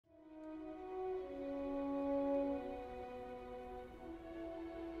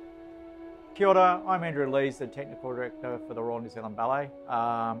Kia ora, I'm Andrew Lees, the Technical Director for the Royal New Zealand Ballet,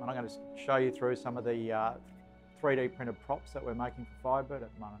 and I'm going to show you through some of the 3D printed props that we're making for Firebird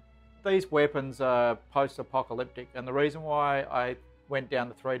at the moment. These weapons are post-apocalyptic, and the reason why I went down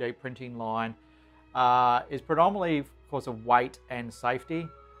the 3D printing line is predominantly because of weight and safety.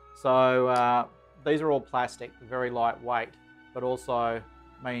 So these are all plastic, very lightweight, but also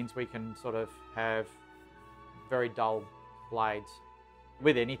means we can sort of have very dull blades.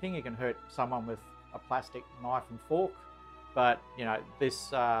 With anything, you can hurt someone with a plastic knife and fork, but you know,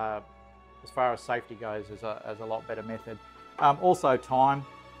 this, as far as safety goes, is a lot better method. Also time,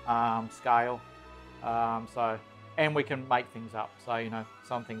 scale, and we can make things up. So, you know,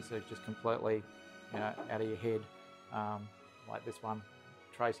 some things are just completely, you know, out of your head. Like this one,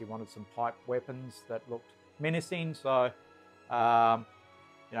 Tracy wanted some pipe weapons that looked menacing, so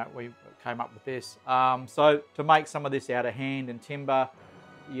you know, we came up with this. So to make some of this out of hand and timber,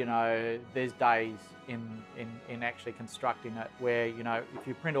 you know, there's days in actually constructing it where, you know, if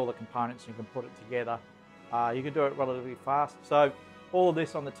you print all the components and you can put it together, you can do it relatively fast. So all of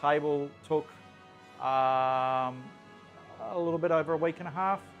this on the table took a little bit over a week and a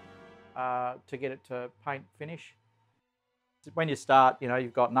half to get it to paint finish. When you start, you know,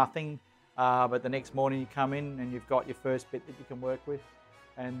 you've got nothing, but the next morning you come in and you've got your first bit that you can work with.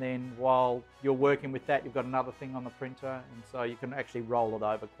 And then while you're working with that, you've got another thing on the printer, and so you can actually roll it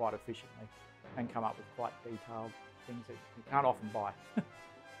over quite efficiently and come up with quite detailed things that you can't often buy.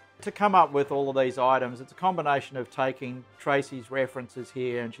 To come up with all of these items, it's a combination of taking Tracy's references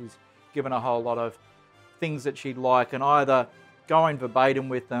here, and she's given a whole lot of things that she'd like, and either going verbatim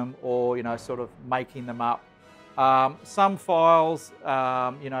with them or, you know, sort of making them up. Some files,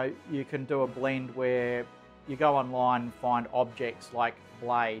 you know, you can do a blend where you go online and find objects like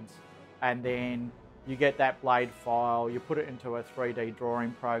blades, and then you get that blade file, you put it into a 3D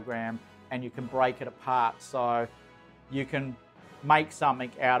drawing program, and you can break it apart, so you can make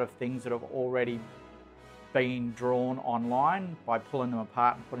something out of things that have already been drawn online by pulling them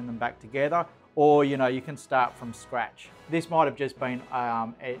apart and putting them back together, or, you know, you can start from scratch. This might have just been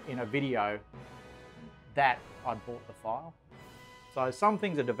in a video that I bought the file. So some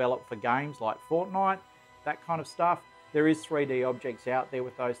things are developed for games like Fortnite, that kind of stuff. There is 3D objects out there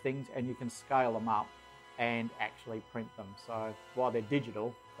with those things, and you can scale them up and actually print them. So while they're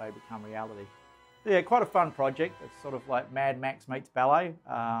digital, they become reality. Yeah, quite a fun project. It's sort of like Mad Max meets ballet,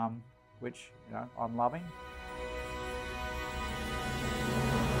 which, you know, I'm loving.